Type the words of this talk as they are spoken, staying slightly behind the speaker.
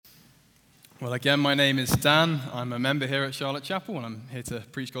Well, again, my name is Dan. I'm a member here at Charlotte Chapel, and I'm here to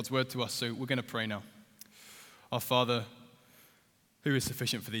preach God's word to us. So we're going to pray now. Our Father, who is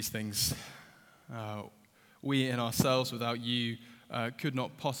sufficient for these things, we in ourselves, without you, could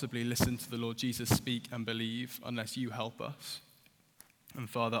not possibly listen to the Lord Jesus speak and believe unless you help us. And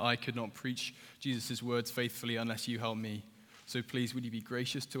Father, I could not preach Jesus' words faithfully unless you help me. So please, would you be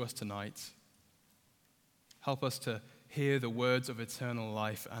gracious to us tonight? Help us to hear the words of eternal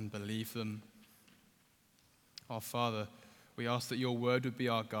life and believe them. Our Father, we ask that your word would be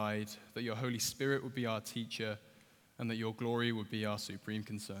our guide, that your Holy Spirit would be our teacher, and that your glory would be our supreme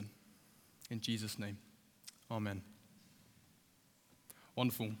concern. In Jesus' name, amen.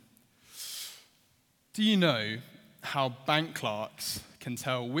 Wonderful. Do you know how bank clerks can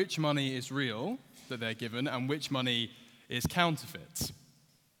tell which money is real that they're given and which money is counterfeit?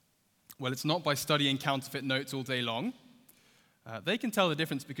 Well, it's not by studying counterfeit notes all day long. They can tell the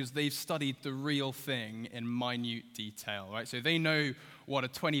difference because they've studied the real thing in minute detail, right? So they know what a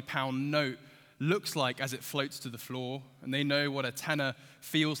 £20 note looks like as it floats to the floor, and they know what a tenner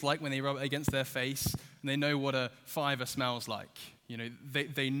feels like when they rub it against their face, and they know what a fiver smells like. You know,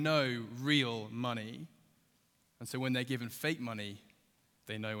 they know real money, and so when they're given fake money,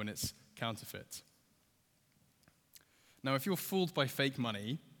 they know when it's counterfeit. Now, if you're fooled by fake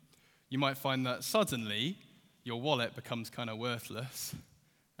money, you might find that suddenly your wallet becomes kind of worthless,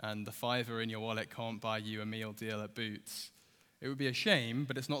 and the fiver in your wallet can't buy you a meal deal at Boots. It would be a shame,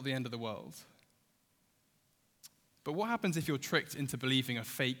 but it's not the end of the world. But what happens if you're tricked into believing a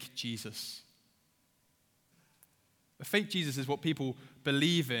fake Jesus? A fake Jesus is what people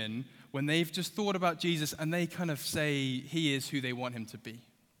believe in when they've just thought about Jesus and they kind of say he is who they want him to be.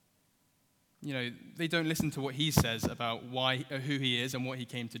 You know, they don't listen to what he says about who he is and what he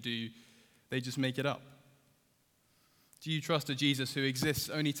came to do. They just make it up. Do you trust a Jesus who exists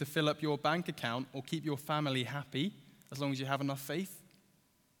only to fill up your bank account or keep your family happy as long as you have enough faith?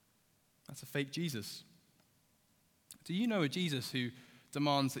 That's a fake Jesus. Do you know a Jesus who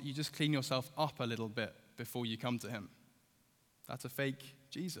demands that you just clean yourself up a little bit before you come to him? That's a fake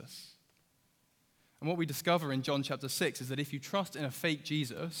Jesus. And what we discover in John chapter 6 is that if you trust in a fake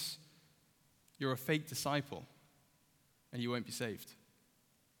Jesus, you're a fake disciple and you won't be saved.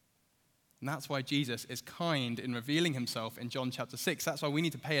 And that's why Jesus is kind in revealing himself in John chapter 6. That's why we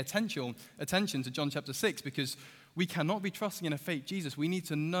need to pay attention to John chapter 6, because we cannot be trusting in a fake Jesus. We need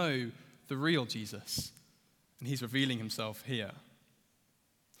to know the real Jesus. And he's revealing himself here.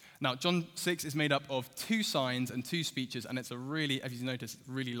 Now, John 6 is made up of 2 signs and 2 speeches, and it's a really, as you noticed,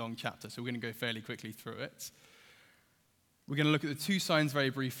 really long chapter, so we're going to go fairly quickly through it. We're going to look at the 2 signs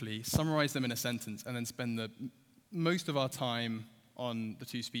very briefly, summarize them in a sentence, and then spend the most of our time on the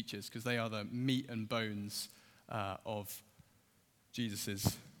 2 speeches, because they are the meat and bones of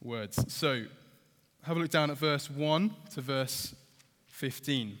Jesus' words. So, have a look down at verse 1 to verse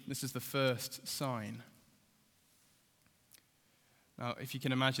 15. This is the first sign. Now, if you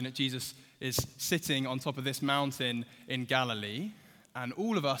can imagine it, Jesus is sitting on top of this mountain in Galilee, and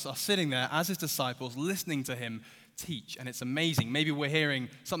all of us are sitting there as his disciples, listening to him teach, and it's amazing. Maybe we're hearing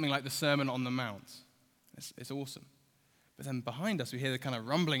something like the Sermon on the Mount. It's awesome. But then behind us, we hear the kind of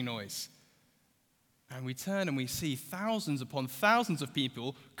rumbling noise. And we turn and we see thousands upon thousands of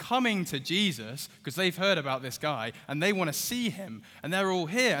people coming to Jesus because they've heard about this guy and they want to see him. And they're all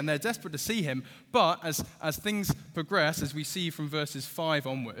here and they're desperate to see him. But as things progress, as we see from verses 5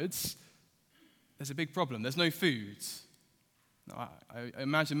 onwards, there's a big problem. There's no food. Now, I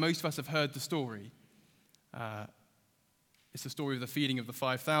imagine most of us have heard the story. It's the story of the feeding of the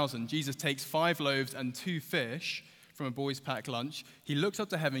 5,000. Jesus takes 5 loaves and 2 fish from a boys' packed lunch. He looks up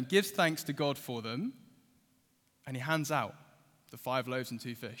to heaven, gives thanks to God for them, and he hands out the 5 loaves and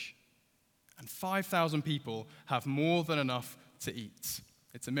 2 fish. And 5,000 people have more than enough to eat.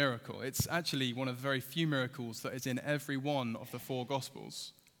 It's a miracle. It's actually one of the very few miracles that is in every one of the 4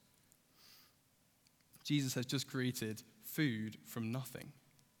 Gospels. Jesus has just created food from nothing.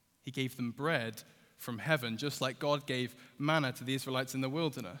 He gave them bread from heaven, just like God gave manna to the Israelites in the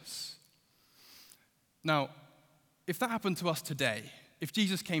wilderness. Now, if that happened to us today, if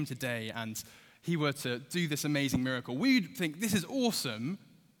Jesus came today and he were to do this amazing miracle, we'd think this is awesome,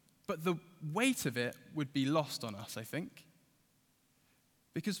 but the weight of it would be lost on us, I think.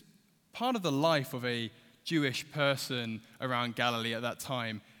 Because part of the life of a Jewish person around Galilee at that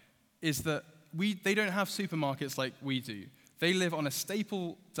time is that they don't have supermarkets like we do. They live on a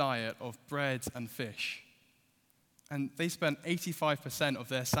staple diet of bread and fish. And they spent 85% of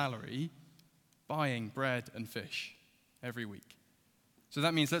their salary buying bread and fish every week. So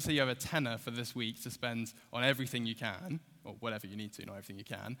that means, let's say you have a tenner for this week to spend on everything you can. or whatever you need to, not everything you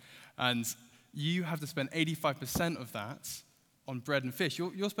can, and you have to spend 85% of that on bread and fish.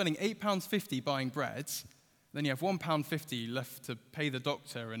 You're spending £8.50 buying bread, then you have £1.50 left to pay the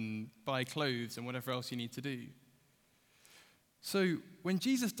doctor and buy clothes and whatever else you need to do. So when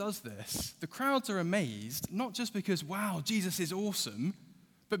Jesus does this, the crowds are amazed, not just because, wow, Jesus is awesome,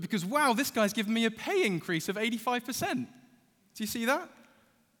 but because, wow, this guy's given me a pay increase of 85%. Do you see that?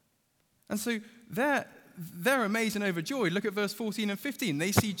 And so they're amazed and overjoyed. Look at verse 14 and 15.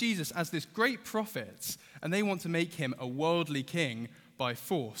 They see Jesus as this great prophet, and they want to make him a worldly king by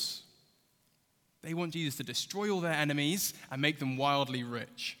force. They want Jesus to destroy all their enemies and make them wildly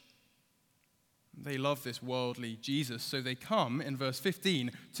rich. They love this worldly Jesus, so they come in verse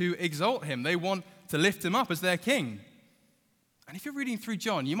 15 to exalt him. They want to lift him up as their king. And if you're reading through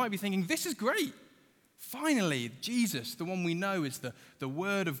John, you might be thinking, this is great. Finally, Jesus, the one we know is the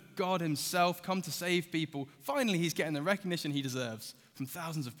Word of God himself, come to save people. Finally, he's getting the recognition he deserves from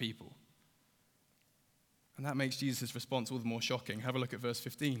thousands of people. And that makes Jesus' response all the more shocking. Have a look at verse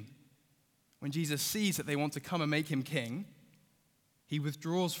 15. When Jesus sees that they want to come and make him king, he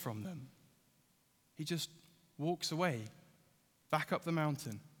withdraws from them. He just walks away, back up the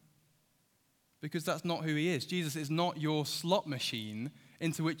mountain. Because that's not who he is. Jesus is not your slot machine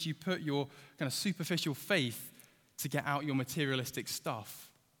into which you put your kind of superficial faith to get out your materialistic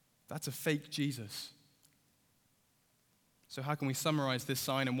stuff. That's a fake Jesus. So how can we summarize this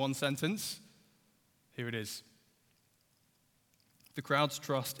sign in one sentence? Here it is. The crowds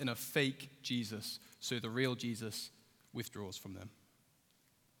trust in a fake Jesus, so the real Jesus withdraws from them.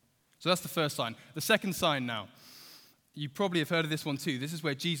 So that's the first sign. The second sign now. You probably have heard of this one too. This is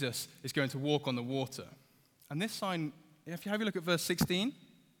where Jesus is going to walk on the water. And this sign, if you have a look at verse 16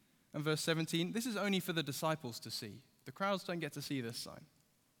 and verse 17, this is only for the disciples to see. The crowds don't get to see this sign.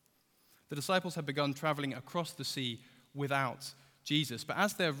 The disciples have begun traveling across the sea without Jesus. But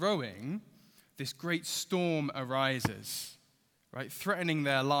as they're rowing, this great storm arises, right, threatening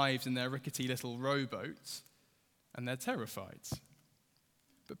their lives in their rickety little rowboat, and they're terrified.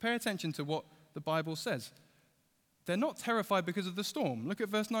 But pay attention to what the Bible says. They're not terrified because of the storm. Look at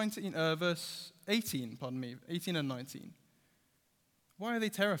verse 18, 18 and 19. Why are they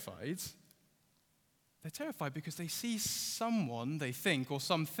terrified? They're terrified because they see someone, they think, or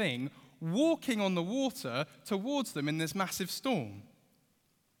something, walking on the water towards them in this massive storm.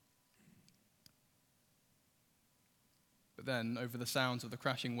 But then, over the sounds of the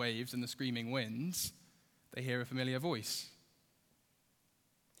crashing waves and the screaming winds, they hear a familiar voice.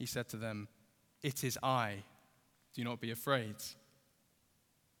 He said to them, "It is I. Do not be afraid."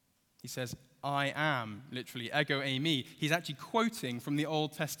 He says, "I am," literally, ego eimi. He's actually quoting from the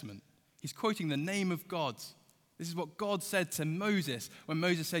Old Testament. He's quoting the name of God. This is what God said to Moses when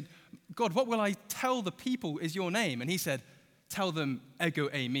Moses said, "God, what will I tell the people is your name?" And he said, "Tell them ego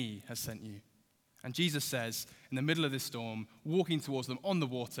eimi has sent you." And Jesus says, in the middle of this storm, walking towards them on the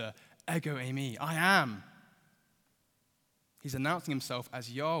water, ego eimi, I am. He's announcing himself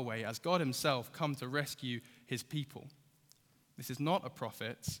as Yahweh, as God himself, come to rescue his people. This is not a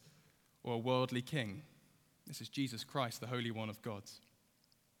prophet or a worldly king. This is Jesus Christ, the Holy One of God.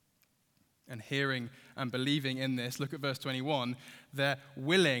 And hearing and believing in this, look at verse 21, they're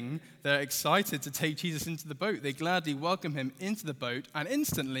willing, they're excited to take Jesus into the boat. They gladly welcome him into the boat, and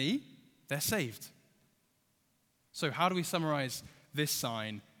instantly, they're saved. So how do we summarize this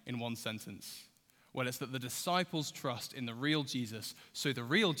sign in one sentence? Well, it's that the disciples trust in the real Jesus, so the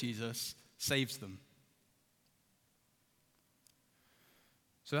real Jesus saves them.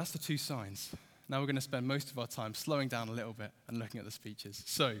 So that's the two signs. Now we're going to spend most of our time slowing down a little bit and looking at the speeches.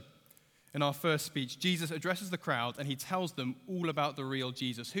 So, in our first speech, Jesus addresses the crowd and he tells them all about the real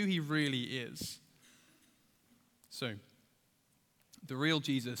Jesus, who he really is. So, the real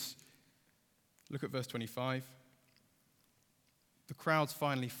Jesus, look at verse 25. The crowds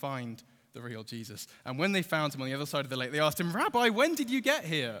finally find the real Jesus. And when they found him on the other side of the lake, they asked him, "Rabbi, when did you get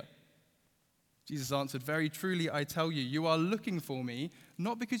here?" Jesus answered, "Very truly, I tell you, you are looking for me,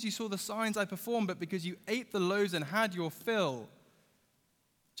 not because you saw the signs I performed, but because you ate the loaves and had your fill."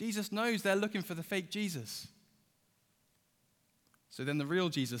 Jesus knows they're looking for the fake Jesus. So then the real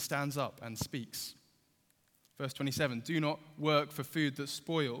Jesus stands up and speaks. Verse 27, "Do not work for food that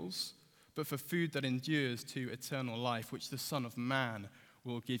spoils, but for food that endures to eternal life, which the Son of Man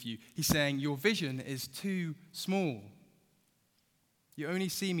will give you." He's saying, your vision is too small. You only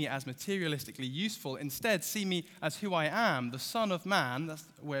see me as materialistically useful. Instead, see me as who I am, the Son of Man. That's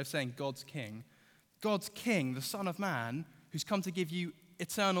a way of saying God's King. God's King, the Son of Man, who's come to give you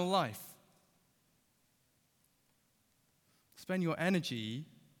eternal life. Spend your energy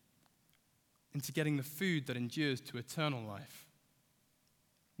into getting the food that endures to eternal life,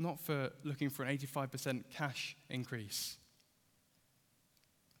 not for looking for an 85% cash increase.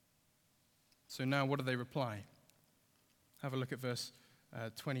 So now what do they reply? Have a look at verse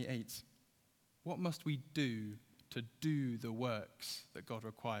 28. What must we do to do the works that God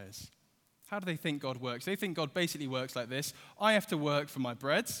requires? How do they think God works? They think God basically works like this. I have to work for my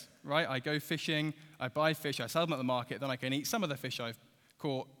bread, right? I go fishing, I buy fish, I sell them at the market, then I can eat some of the fish I've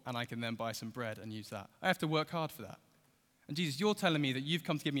caught, and I can then buy some bread and use that. I have to work hard for that. And Jesus, you're telling me that you've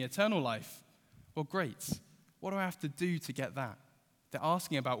come to give me eternal life. Well, great. What do I have to do to get that? They're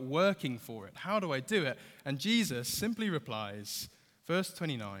asking about working for it. How do I do it? And Jesus simply replies, verse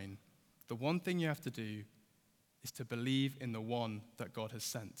 29, the one thing you have to do is to believe in the one that God has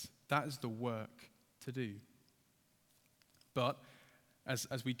sent. That is the work to do. But as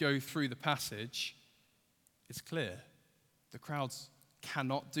we go through the passage, it's clear. The crowds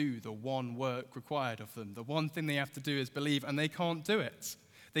cannot do the one work required of them. The one thing they have to do is believe, and they can't do it.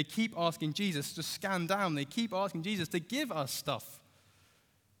 They keep asking Jesus to scan down. They keep asking Jesus to give us stuff.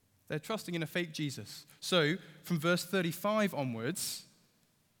 They're trusting in a fake Jesus. So, from verse 35 onwards,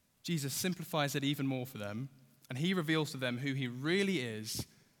 Jesus simplifies it even more for them, and he reveals to them who he really is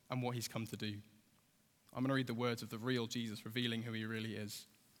and what he's come to do. I'm going to read the words of the real Jesus revealing who he really is.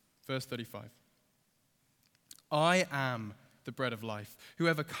 Verse 35. I am the bread of life.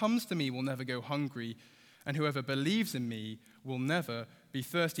 Whoever comes to me will never go hungry, and whoever believes in me will never be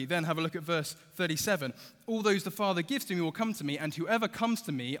thirsty. Then have a look at verse 37. All those the Father gives to me will come to me, and whoever comes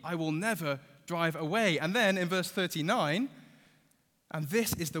to me I will never drive away. And then in verse 39, and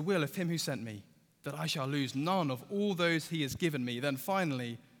this is the will of him who sent me, that I shall lose none of all those he has given me. Then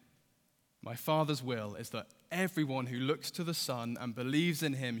finally, my Father's will is that everyone who looks to the Son and believes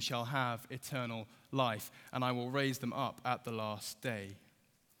in him shall have eternal life, and I will raise them up at the last day.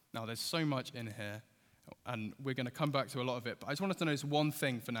 Now, there's so much in here, and we're going to come back to a lot of it, but I just want us to notice one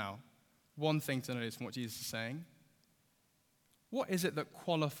thing for now. One thing to notice from what Jesus is saying. What is it that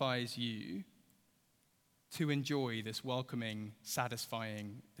qualifies you to enjoy this welcoming,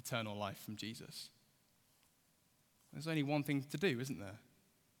 satisfying, eternal life from Jesus? There's only one thing to do, isn't there?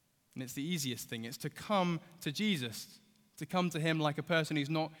 And it's the easiest thing. It's to come to Jesus, to come to him like a person who's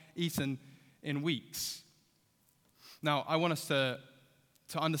not eaten in weeks. Now, I want us to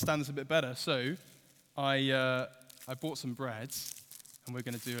understand this a bit better. So, I bought some bread, and we're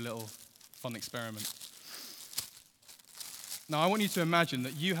going to do a little fun experiment. Now, I want you to imagine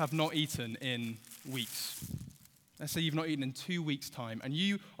that you have not eaten in weeks. Let's say you've not eaten in 2 weeks' time, and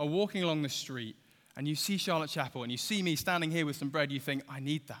you are walking along the street, and you see Charlotte Chapel, and you see me standing here with some bread, you think, I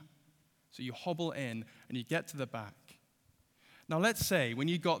need that. So you hobble in, and you get to the back. Now, let's say when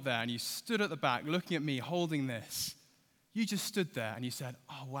you got there, and you stood at the back looking at me holding this, you just stood there, and you said,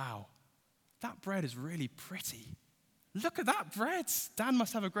 oh, wow, that bread is really pretty. Look at that bread. Dan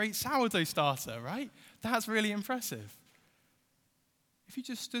must have a great sourdough starter, right? That's really impressive. If you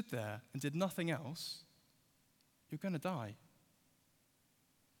just stood there and did nothing else, you're going to die.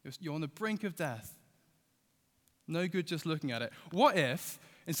 You're on the brink of death. No good just looking at it. What if,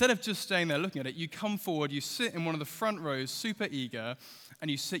 instead of just staying there looking at it, you come forward, you sit in one of the front rows, super eager,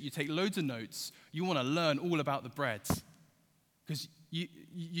 and you take loads of notes. You want to learn all about the bread. Because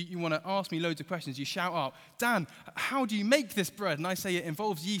you want to ask me loads of questions. You shout out, Dan, how do you make this bread? And I say it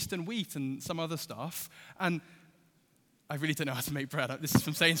involves yeast and wheat and some other stuff. And I really don't know how to make bread. This is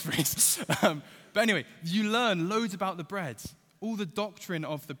from Sainsbury's. But anyway, you learn loads about the bread, all the doctrine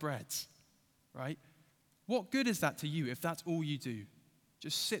of the bread, right? What good is that to you if that's all you do?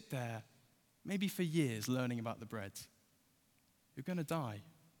 Just sit there, maybe for years, learning about the bread. You're going to die.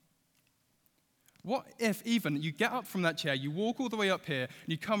 What if even you get up from that chair, you walk all the way up here, and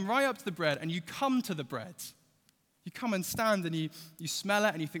you come right up to the bread, and you come to the bread. You come and stand, and you smell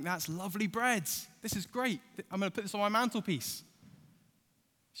it, and you think, that's lovely bread. This is great. I'm going to put this on my mantelpiece.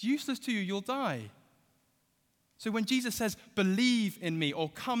 It's useless to you. You'll die. So when Jesus says, believe in me, or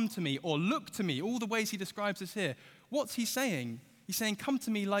come to me, or look to me, all the ways he describes this here, what's he saying? He's saying, come to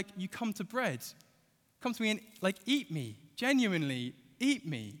me like you come to bread. Come to me and like eat me. Genuinely eat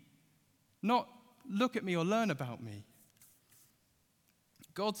me. Not look at me or learn about me.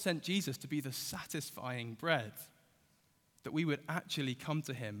 God sent Jesus to be the satisfying bread, that we would actually come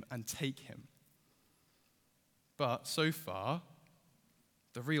to him and take him. But so far,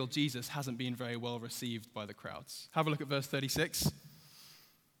 the real Jesus hasn't been very well received by the crowds. Have a look at verse 36.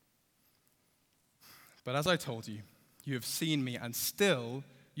 But as I told you, you have seen me, and still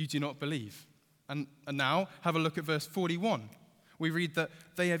you do not believe. And now, have a look at verse 41. We read that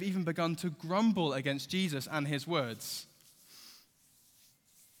they have even begun to grumble against Jesus and his words.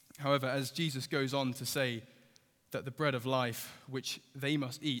 However, as Jesus goes on to say that the bread of life which they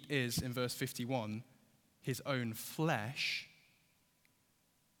must eat is, in verse 51, his own flesh,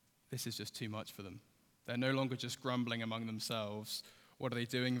 this is just too much for them. They're no longer just grumbling among themselves. What are they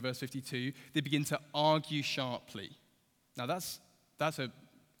doing? In verse 52, they begin to argue sharply. Now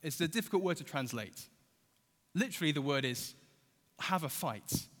it's a difficult word to translate. Literally, the word is have a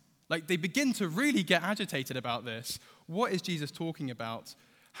fight. Like, they begin to really get agitated about this. What is Jesus talking about?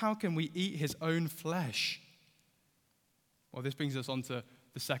 How can we eat his own flesh? Well, this brings us on to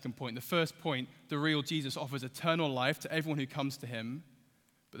the second point. The first point, the real Jesus offers eternal life to everyone who comes to him.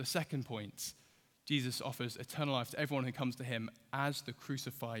 But the second point, Jesus offers eternal life to everyone who comes to him as the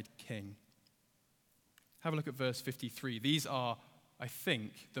crucified king. Have a look at verse 53. These are, I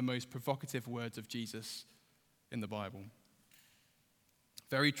think, the most provocative words of Jesus in the Bible.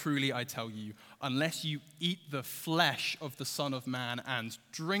 Very truly, I tell you, unless you eat the flesh of the Son of Man and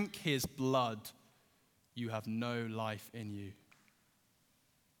drink his blood, you have no life in you.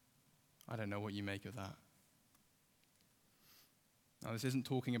 I don't know what you make of that. Now, this isn't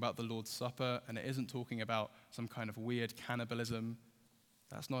talking about the Lord's Supper, and it isn't talking about some kind of weird cannibalism.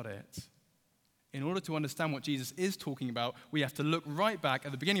 That's not it. In order to understand what Jesus is talking about, we have to look right back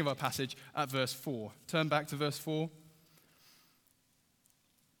at the beginning of our passage at verse 4. Turn back to verse 4.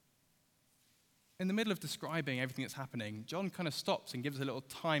 In the middle of describing everything that's happening, John kind of stops and gives a little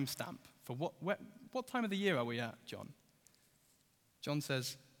time stamp for what time of the year are we at, John? John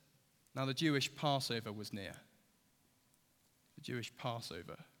says, now the Jewish Passover was near. The Jewish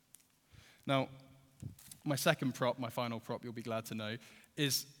Passover. Now, my second prop, my final prop, you'll be glad to know,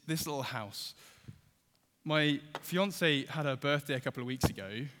 is this little house. My fiancée had her birthday a couple of weeks ago,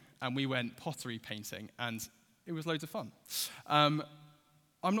 and we went pottery painting, and it was loads of fun. I'm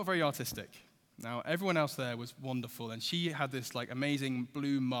not very artistic. Now, everyone else there was wonderful, and she had this like amazing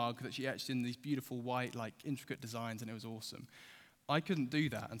blue mug that she etched in these beautiful white, like intricate designs, and it was awesome. I couldn't do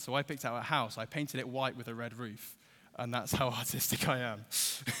that, and so I picked out a house. I painted it white with a red roof, and that's how artistic I am.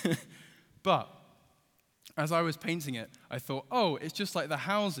 But as I was painting it, I thought, oh, it's just like the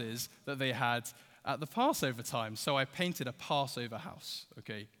houses that they had at the Passover time. So I painted a Passover house,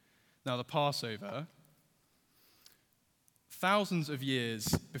 okay? Now, the Passover, thousands of years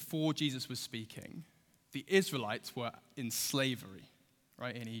before Jesus was speaking, the Israelites were in slavery,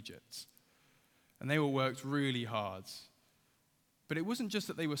 right, in Egypt. And they were worked really hard. But it wasn't just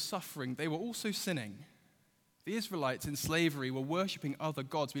that they were suffering, they were also sinning. The Israelites in slavery were worshipping other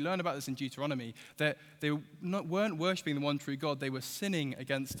gods. We learn about this in Deuteronomy, that they weren't worshipping the one true God, they were sinning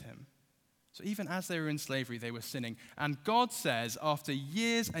against him. So even as they were in slavery, they were sinning. And God says, after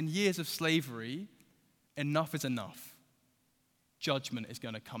years and years of slavery, enough is enough. Judgment is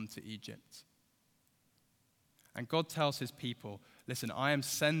going to come to Egypt. And God tells his people, listen, I am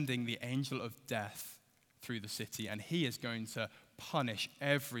sending the angel of death through the city, and he is going to punish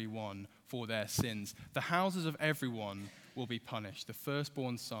everyone for their sins. The houses of everyone will be punished. The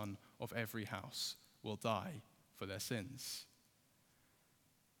firstborn son of every house will die for their sins.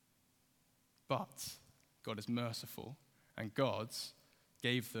 But God is merciful, and God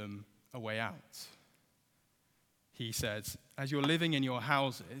gave them a way out. He says, as you're living in your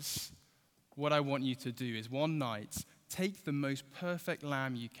houses, what I want you to do is one night, take the most perfect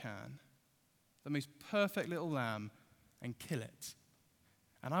lamb you can, the most perfect little lamb, and kill it.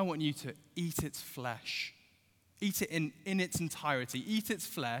 And I want you to eat its flesh. Eat it in its entirety. Eat its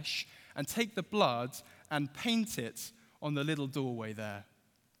flesh, and take the blood and paint it on the little doorway there.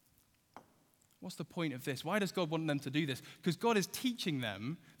 What's the point of this? Why does God want them to do this? Because God is teaching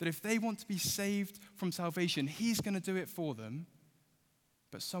them that if they want to be saved from salvation, he's going to do it for them.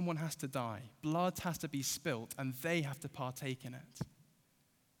 But someone has to die. Blood has to be spilt, and they have to partake in it.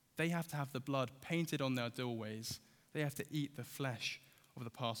 They have to have the blood painted on their doorways. They have to eat the flesh of the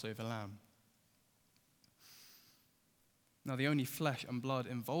Passover lamb. Now, the only flesh and blood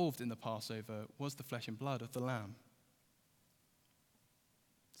involved in the Passover was the flesh and blood of the lamb.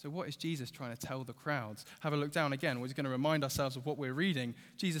 So what is Jesus trying to tell the crowds? Have a look down again. We're just going to remind ourselves of what we're reading.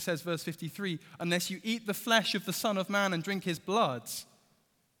 Jesus says, verse 53, unless you eat the flesh of the Son of Man and drink his blood,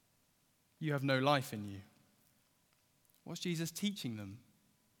 you have no life in you. What's Jesus teaching them?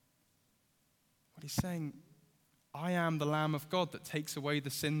 What he's saying, I am the Lamb of God that takes away the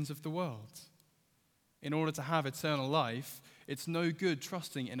sins of the world. In order to have eternal life, it's no good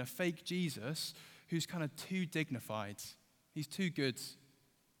trusting in a fake Jesus who's kind of too dignified. He's too good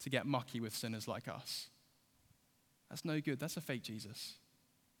to get mucky with sinners like us. That's no good. That's a fake Jesus.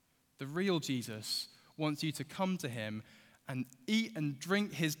 The real Jesus wants you to come to him and eat and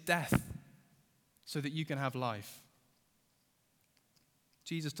drink his death so that you can have life.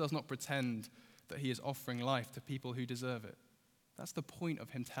 Jesus does not pretend that he is offering life to people who deserve it. That's the point of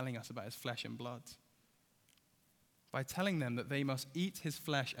him telling us about his flesh and blood. By telling them that they must eat his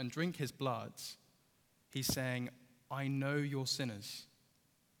flesh and drink his blood, he's saying, I know you're sinners.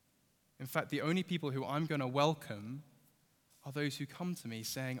 In fact, the only people who I'm going to welcome are those who come to me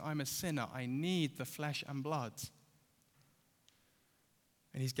saying, I'm a sinner, I need the flesh and blood.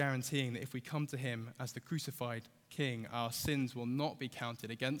 And he's guaranteeing that if we come to him as the crucified king, our sins will not be counted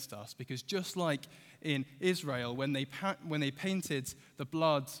against us. Because just like in Israel, when they painted the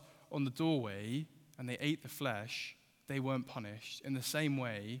blood on the doorway and they ate the flesh, they weren't punished. In the same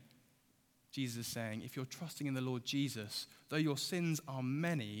way, Jesus is saying, if you're trusting in the Lord Jesus, though your sins are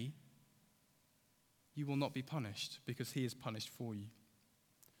many, you will not be punished because he is punished for you.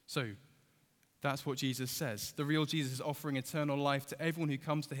 So, that's what Jesus says. The real Jesus is offering eternal life to everyone who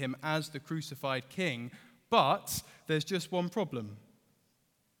comes to him as the crucified king, but there's just one problem.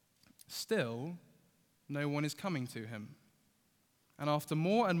 Still, no one is coming to him. And after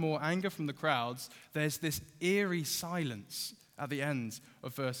more and more anger from the crowds, there's this eerie silence at the end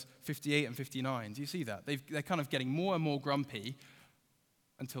of verse 58 and 59. Do you see that? They're kind of getting more and more grumpy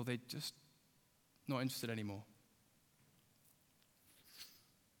until they're just not interested anymore.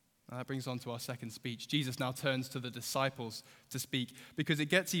 And that brings on to our second speech. Jesus now turns to the disciples to speak because it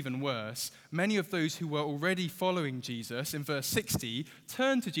gets even worse. Many of those who were already following Jesus in verse 60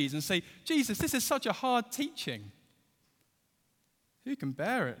 turn to Jesus and say, Jesus, this is such a hard teaching. Who can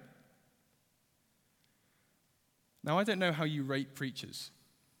bear it? Now, I don't know how you rate preachers.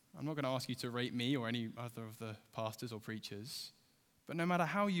 I'm not going to ask you to rate me or any other of the pastors or preachers. But no matter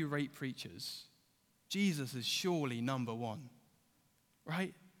how you rate preachers, Jesus is surely number one,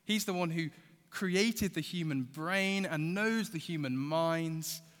 right? He's the one who created the human brain and knows the human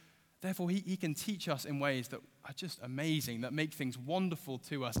minds. Therefore, he can teach us in ways that are just amazing, that make things wonderful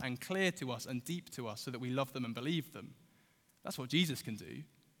to us and clear to us and deep to us so that we love them and believe them. That's what Jesus can do.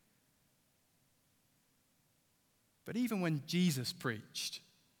 But even when Jesus preached,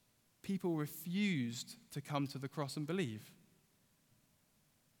 people refused to come to the cross and believe.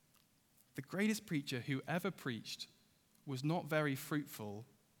 The greatest preacher who ever preached was not very fruitful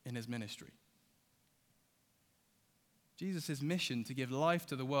in his ministry. Jesus' mission to give life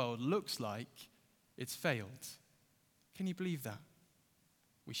to the world looks like it's failed. Can you believe that?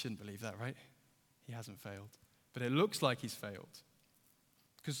 We shouldn't believe that, right? He hasn't failed. But it looks like he's failed.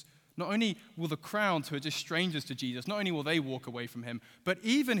 Because not only will the crowds who are just strangers to Jesus, not only will they walk away from him, but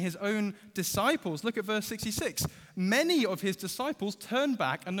even his own disciples. Look at verse 66. Many of his disciples turned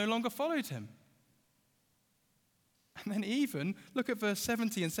back and no longer followed him. And then even, look at verse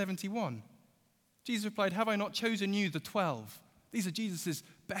 70 and 71. Jesus replied, have I not chosen you, the 12? These are Jesus'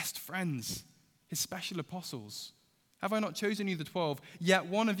 best friends, his special apostles. Have I not chosen you, the 12? Yet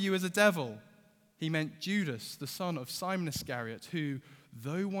one of you is a devil. He meant Judas, the son of Simon Iscariot, who,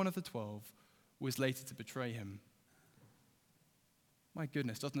 though one of the 12, was later to betray him. My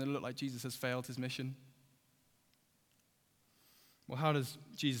goodness, doesn't it look like Jesus has failed his mission? Well, how does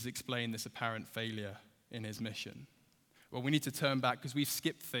Jesus explain this apparent failure in his mission? Well, we need to turn back because we've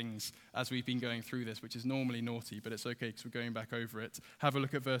skipped things as we've been going through this, which is normally naughty, but it's okay because we're going back over it. Have a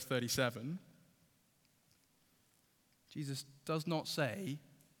look at verse 37. Jesus does not say,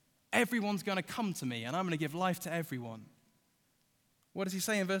 everyone's going to come to me and I'm going to give life to everyone. What does he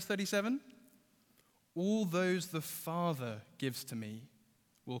say in verse 37? All those the Father gives to me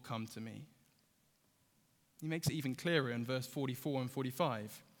will come to me. He makes it even clearer in verse 44 and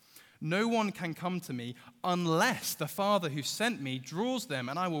 45. No one can come to me unless the Father who sent me draws them,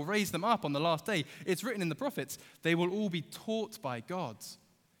 and I will raise them up on the last day. It's written in the prophets, they will all be taught by God.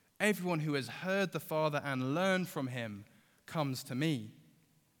 Everyone who has heard the Father and learned from him comes to me.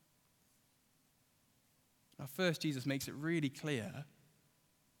 Now, first, Jesus makes it really clear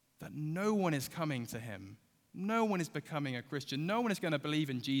that no one is coming to him. No one is becoming a Christian. No one is going to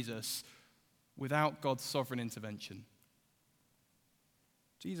believe in Jesus without God's sovereign intervention.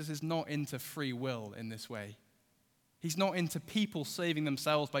 Jesus is not into free will in this way. He's not into people saving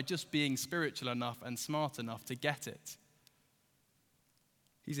themselves by just being spiritual enough and smart enough to get it.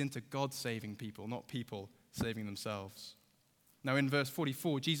 He's into God saving people, not people saving themselves. Now in verse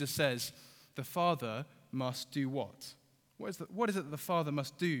 44, Jesus says, the Father must do what? What is it that the Father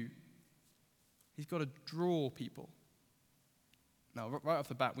must do? He's got to draw people. Now, right off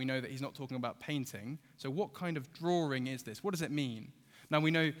the bat, we know that he's not talking about painting. So what kind of drawing is this? What does it mean? Now, we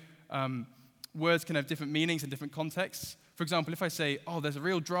know words can have different meanings in different contexts. For example, if I say, oh, there's a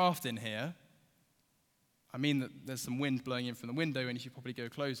real draft in here, I mean that there's some wind blowing in from the window and you should probably go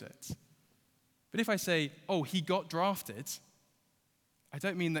close it. But if I say, oh, he got drafted, I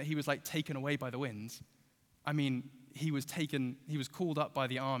don't mean that he was like taken away by the wind. I mean, he was called up by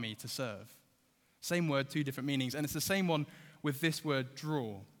the army to serve. Same word, two different meanings. And it's the same one with this word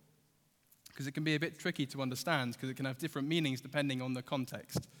draw. Because it can be a bit tricky to understand because it can have different meanings depending on the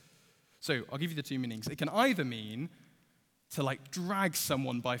context. So I'll give you the two meanings. It can either mean to like drag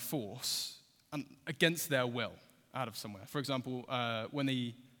someone by force and against their will out of somewhere. For example,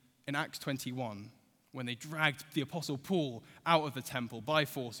 in Acts 21, when they dragged the Apostle Paul out of the temple by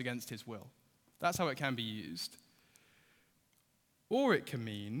force against his will. That's how it can be used. Or it can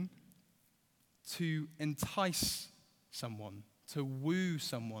mean to entice someone, to woo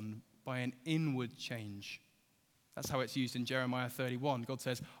someone by an inward change. That's how it's used in Jeremiah 31. God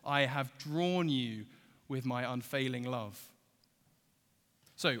says, I have drawn you with my unfailing love.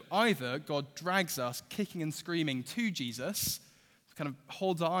 So either God drags us kicking and screaming to Jesus, kind of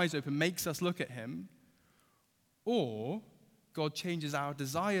holds our eyes open, makes us look at him, or God changes our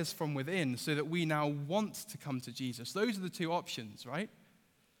desires from within so that we now want to come to Jesus. Those are the two options, right?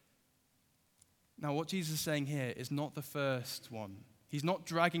 Now, what Jesus is saying here is not the first one.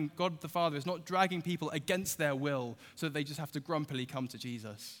 God the Father is not dragging people against their will so that they just have to grumpily come to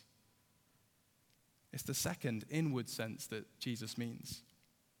Jesus. It's the second inward sense that Jesus means.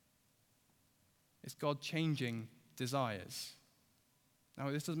 It's God changing desires. Now,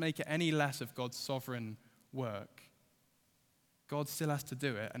 this doesn't make it any less of God's sovereign work. God still has to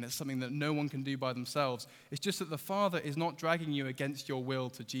do it, and it's something that no one can do by themselves. It's just that the Father is not dragging you against your will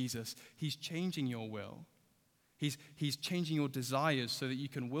to Jesus. He's changing your will. He's changing your desires so that you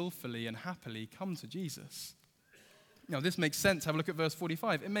can willfully and happily come to Jesus. Now, this makes sense. Have a look at verse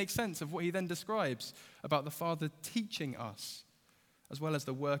 45. It makes sense of what he then describes about the Father teaching us, as well as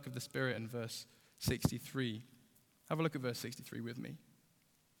the work of the Spirit in verse 63. Have a look at verse 63 with me.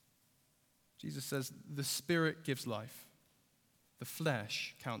 Jesus says, the Spirit gives life. The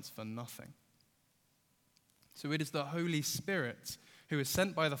flesh counts for nothing. So it is the Holy Spirit who is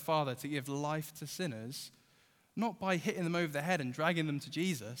sent by the Father to give life to sinners, not by hitting them over the head and dragging them to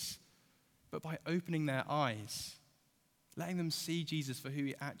Jesus, but by opening their eyes, letting them see Jesus for who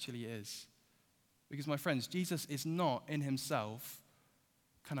he actually is. Because, my friends, Jesus is not in himself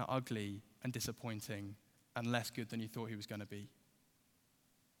kind of ugly and disappointing and less good than you thought he was going to be.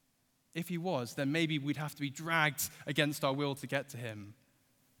 If he was, then maybe we'd have to be dragged against our will to get to him.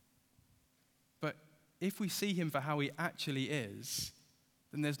 But if we see him for how he actually is,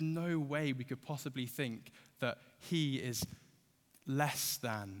 then there's no way we could possibly think that he is less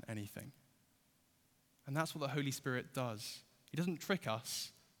than anything. And that's what the Holy Spirit does. He doesn't trick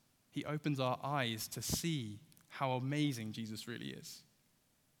us. He opens our eyes to see how amazing Jesus really is.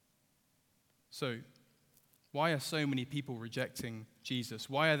 So, why are so many people rejecting Jesus?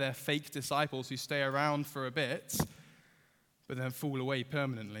 Why are there fake disciples who stay around for a bit, but then fall away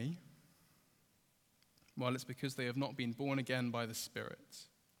permanently? Well, it's because they have not been born again by the Spirit.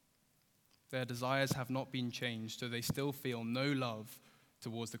 Their desires have not been changed, so they still feel no love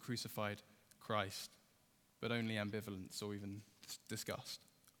towards the crucified Christ, but only ambivalence or even disgust.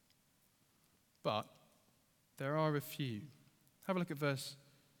 But there are a few. Have a look at verse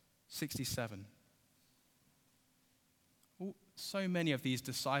 67. So many of these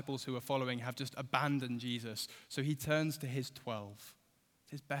disciples who are following have just abandoned Jesus. So he turns to his 12,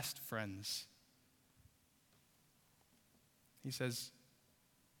 his best friends. He says,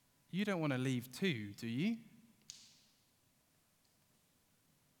 you don't want to leave too, do you?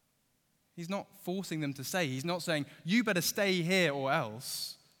 He's not forcing them to stay. He's not saying, you better stay here or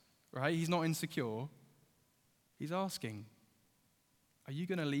else. Right? He's not insecure. He's asking, are you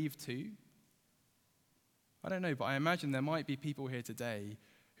going to leave too? I don't know, but I imagine there might be people here today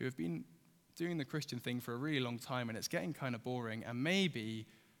who have been doing the Christian thing for a really long time and it's getting kind of boring, and maybe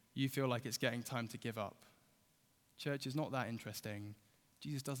you feel like it's getting time to give up. Church is not that interesting.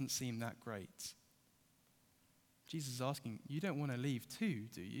 Jesus doesn't seem that great. Jesus is asking, you don't want to leave too,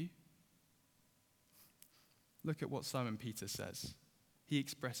 do you? Look at what Simon Peter says. He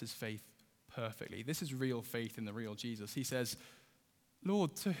expresses faith perfectly. This is real faith in the real Jesus. He says,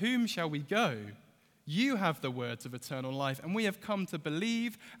 Lord, to whom shall we go? You have the words of eternal life, and we have come to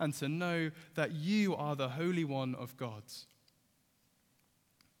believe and to know that you are the Holy One of God.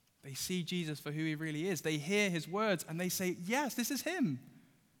 They see Jesus for who he really is. They hear his words, and they say, yes, this is him.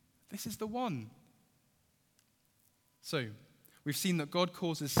 This is the one. So, we've seen that God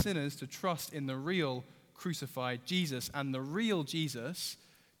causes sinners to trust in the real crucified Jesus, and the real Jesus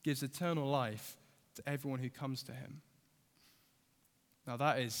gives eternal life to everyone who comes to him. Now,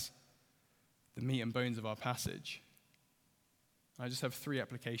 that is the meat and bones of our passage. I just have 3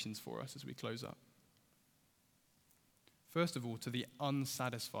 applications for us as we close up. First of all, to the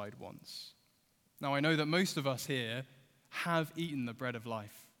unsatisfied ones. Now, I know that most of us here have eaten the bread of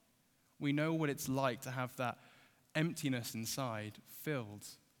life. We know what it's like to have that emptiness inside filled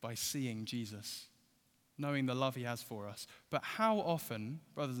by seeing Jesus, knowing the love he has for us. But how often,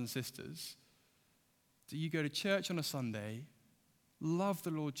 brothers and sisters, do you go to church on a Sunday, love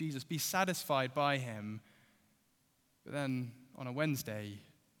the Lord Jesus, be satisfied by him, but then on a Wednesday,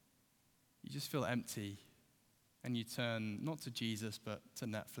 you just feel empty and you turn not to Jesus but to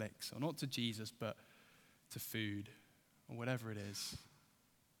Netflix, or not to Jesus but to food, or whatever it is.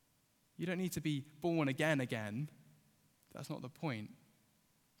 You don't need to be born again. That's not the point.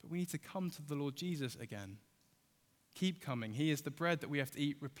 But we need to come to the Lord Jesus again. Keep coming. He is the bread that we have to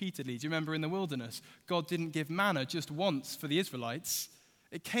eat repeatedly. Do you remember in the wilderness, God didn't give manna just once for the Israelites.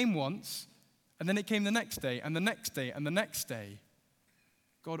 It came once, and then it came the next day, and the next day, and the next day.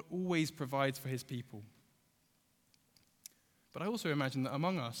 God always provides for his people. But I also imagine that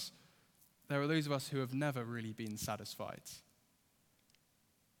among us, there are those of us who have never really been satisfied.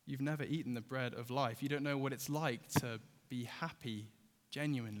 You've never eaten the bread of life. You don't know what it's like to be happy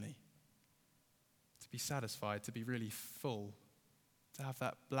genuinely, to be satisfied, to be really full, to have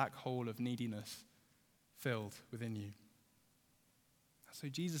that black hole of neediness filled within you. So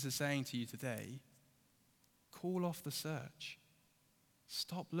Jesus is saying to you today, call off the search.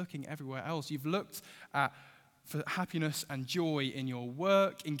 Stop looking everywhere else. You've looked for happiness and joy in your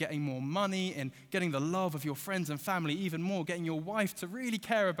work, in getting more money, in getting the love of your friends and family even more, getting your wife to really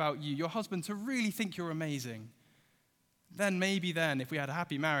care about you, your husband to really think you're amazing. Then, if we had a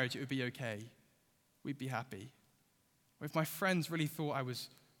happy marriage, it would be okay. We'd be happy. Or if my friends really thought I was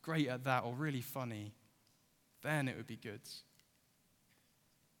great at that or really funny, then it would be good.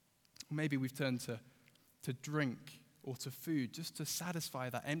 Or maybe we've turned to drink or to food just to satisfy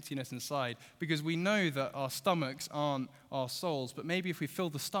that emptiness inside, because we know that our stomachs aren't our souls, but maybe if we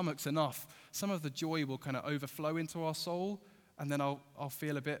fill the stomachs enough, some of the joy will kind of overflow into our soul, and then I'll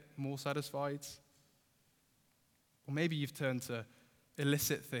feel a bit more satisfied. Or maybe you've turned to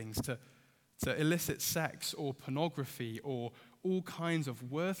illicit things, to illicit sex or pornography or all kinds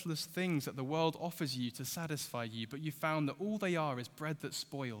of worthless things that the world offers you to satisfy you, but you found that all they are is bread that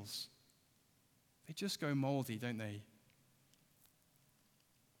spoils. They just go moldy, don't they?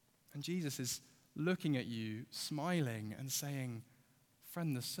 And Jesus is looking at you, smiling and saying,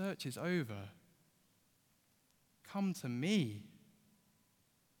 friend, the search is over. Come to me.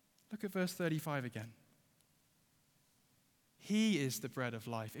 Look at verse 35 again. He is the bread of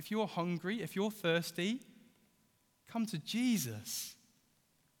life. If you're hungry, if you're thirsty, come to Jesus,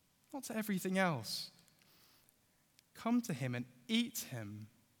 not to everything else. Come to him and eat him.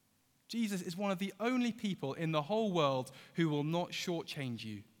 Jesus is one of the only people in the whole world who will not shortchange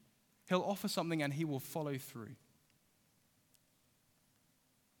you. He'll offer something and he will follow through.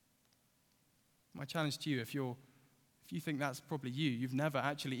 My challenge to you, if you think that's probably you've never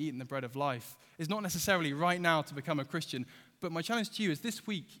actually eaten the bread of life, is not necessarily right now to become a Christian, but my challenge to you is this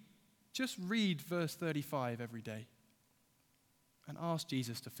week, just read verse 35 every day and ask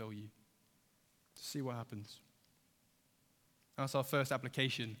Jesus to fill you, to see what happens. That's our first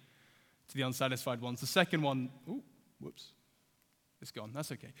application to the unsatisfied ones. The second one, it's gone,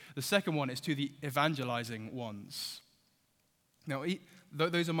 that's okay. The second one is to the evangelizing ones. Now,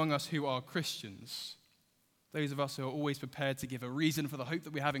 those among us who are Christians, those of us who are always prepared to give a reason for the hope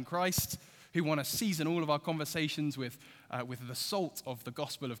that we have in Christ, who want to season all of our conversations with the salt of the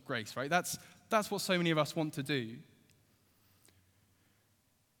gospel of grace, right? That's what so many of us want to do.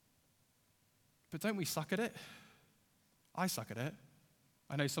 But don't we suck at it? I suck at it.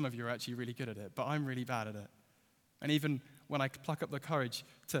 I know some of you are actually really good at it, but I'm really bad at it. And even when I pluck up the courage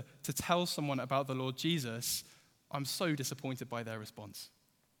to tell someone about the Lord Jesus, I'm so disappointed by their response.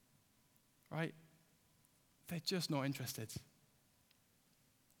 Right? They're just not interested.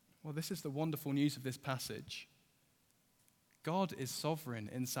 Well, this is the wonderful news of this passage. God is sovereign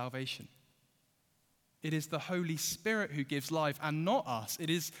in salvation. It is the Holy Spirit who gives life and not us. It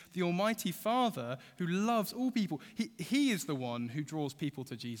is the Almighty Father who loves all people. He is the one who draws people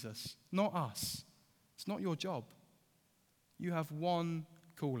to Jesus, not us. It's not your job. You have one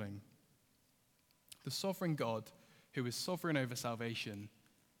calling. The sovereign God, who is sovereign over salvation,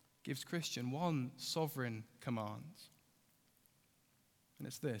 gives Christian one sovereign command. And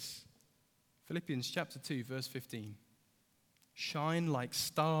it's this. Philippians chapter 2, verse 15. Shine like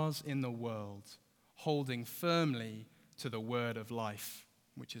stars in the world, holding firmly to the word of life,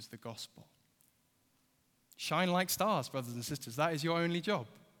 which is the gospel. Shine like stars, brothers and sisters. That is your only job.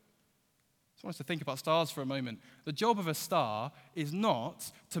 I want us to think about stars for a moment. The job of a star is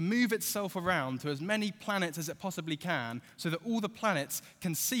not to move itself around to as many planets as it possibly can so that all the planets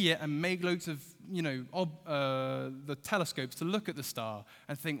can see it and make loads of, the telescopes to look at the star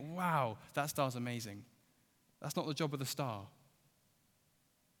and think, wow, that star's amazing. That's not the job of the star.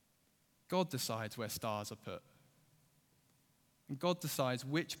 God decides where stars are put. And God decides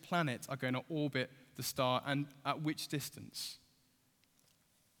which planets are going to orbit the star and at which distance.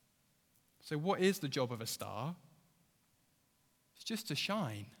 So what is the job of a star? It's just to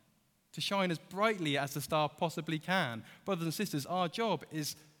shine as brightly as the star possibly can. Brothers and sisters, our job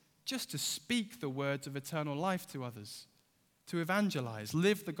is just to speak the words of eternal life to others, to evangelize,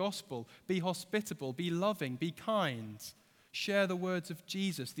 live the gospel, be hospitable, be loving, be kind, share the words of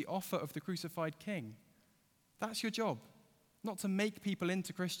Jesus, the offer of the crucified King. That's your job, not to make people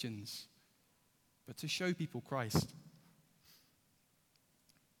into Christians, but to show people Christ.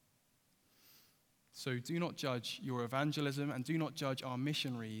 So do not judge your evangelism and do not judge our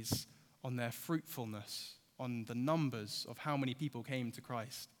missionaries on their fruitfulness, on the numbers of how many people came to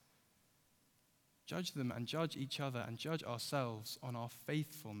Christ. Judge them and judge each other and judge ourselves on our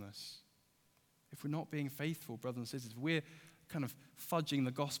faithfulness. If we're not being faithful, brothers and sisters, we're kind of fudging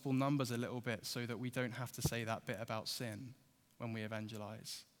the gospel numbers a little bit so that we don't have to say that bit about sin when we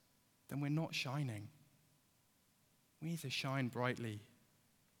evangelize, then we're not shining. We need to shine brightly.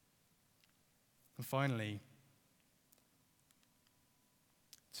 And finally,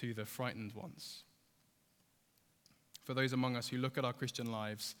 to the frightened ones. For those among us who look at our Christian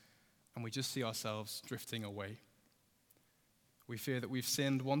lives and we just see ourselves drifting away. We fear that we've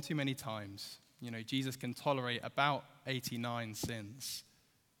sinned one too many times. Jesus can tolerate about 89 sins,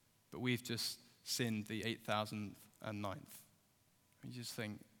 but we've just sinned the 8,009th. You just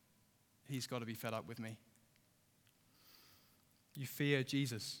think, he's got to be fed up with me. You fear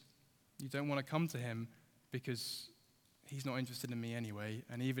Jesus. You don't want to come to him because he's not interested in me anyway,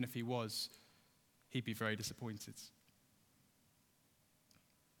 and even if he was, he'd be very disappointed.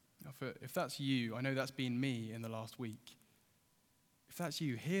 Now, if that's you, I know that's been me in the last week. If that's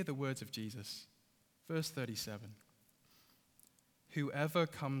you, hear the words of Jesus. Verse 37. Whoever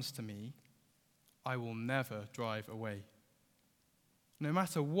comes to me, I will never drive away. No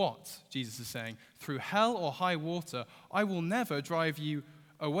matter what, Jesus is saying, through hell or high water, I will never drive you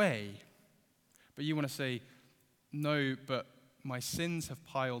away. But you want to say, no, but my sins have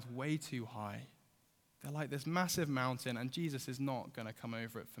piled way too high. They're like this massive mountain, and Jesus is not going to come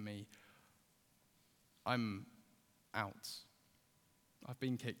over it for me. I'm out. I've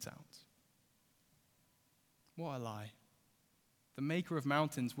been kicked out. What a lie. The maker of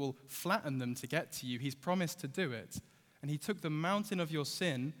mountains will flatten them to get to you. He's promised to do it. And he took the mountain of your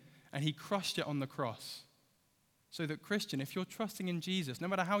sin and he crushed it on the cross. So that, Christian, if you're trusting in Jesus, no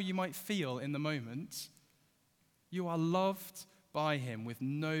matter how you might feel in the moment, you are loved by him with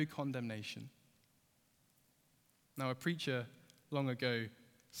no condemnation. Now, a preacher long ago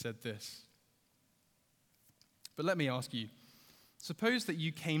said this. But let me ask you, suppose that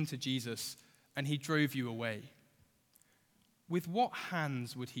you came to Jesus and he drove you away. With what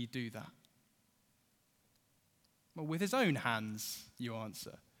hands would he do that? Well, with his own hands, you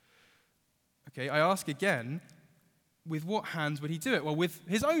answer. Okay, I ask again, with what hands would he do it? Well, with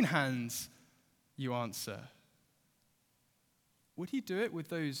his own hands, you answer. Would he do it with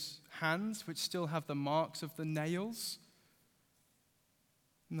those hands which still have the marks of the nails?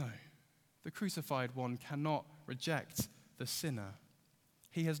 No. The crucified one cannot reject the sinner.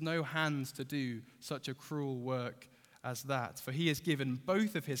 He has no hands to do such a cruel work as that, for he has given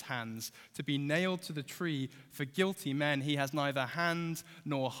both of his hands to be nailed to the tree for guilty men. He has neither hand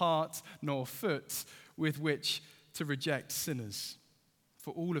nor heart nor foot with which to reject sinners.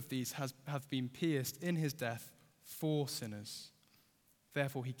 For all of these have been pierced in his death for sinners.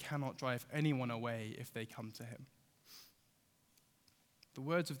 Therefore, he cannot drive anyone away if they come to him. The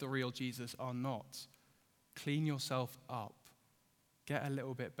words of the real Jesus are not, clean yourself up, get a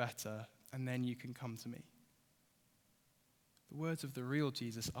little bit better, and then you can come to me. The words of the real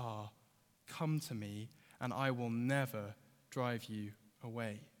Jesus are, come to me, and I will never drive you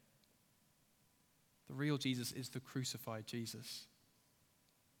away. The real Jesus is the crucified Jesus.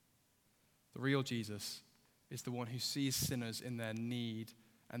 The real Jesus is the one who sees sinners in their need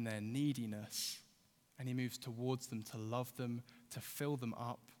and their neediness, and he moves towards them to love them, to fill them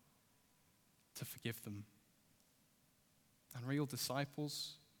up, to forgive them. And real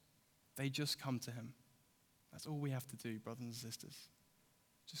disciples, they just come to him. That's all we have to do, brothers and sisters.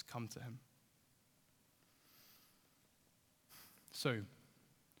 Just come to him. So,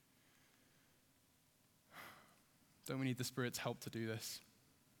 don't we need the Spirit's help to do this?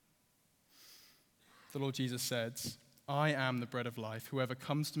 the Lord Jesus said, I am the bread of life. Whoever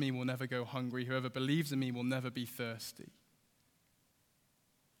comes to me will never go hungry. Whoever believes in me will never be thirsty.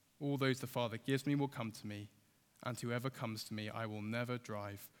 All those the Father gives me will come to me, and whoever comes to me I will never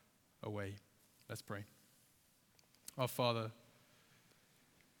drive away. Let's pray. Our Father,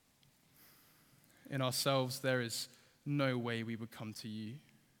 in ourselves there is no way we would come to you,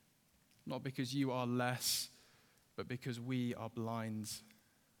 not because you are less, but because we are blind.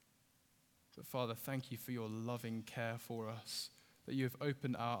 But Father, thank you for your loving care for us, that you have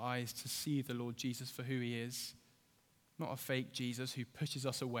opened our eyes to see the Lord Jesus for who he is, not a fake Jesus who pushes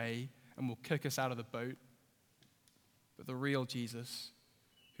us away and will kick us out of the boat, but the real Jesus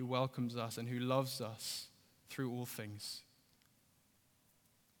who welcomes us and who loves us through all things.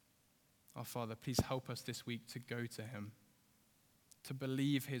 Our Father, please help us this week to go to him, to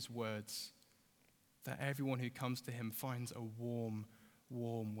believe his words, that everyone who comes to him finds a warm,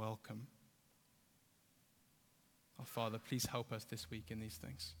 warm welcome. Our Father, please help us this week in these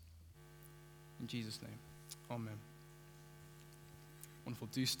things. In Jesus' name, amen. Wonderful.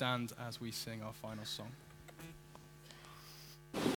 Do stand as we sing our final song.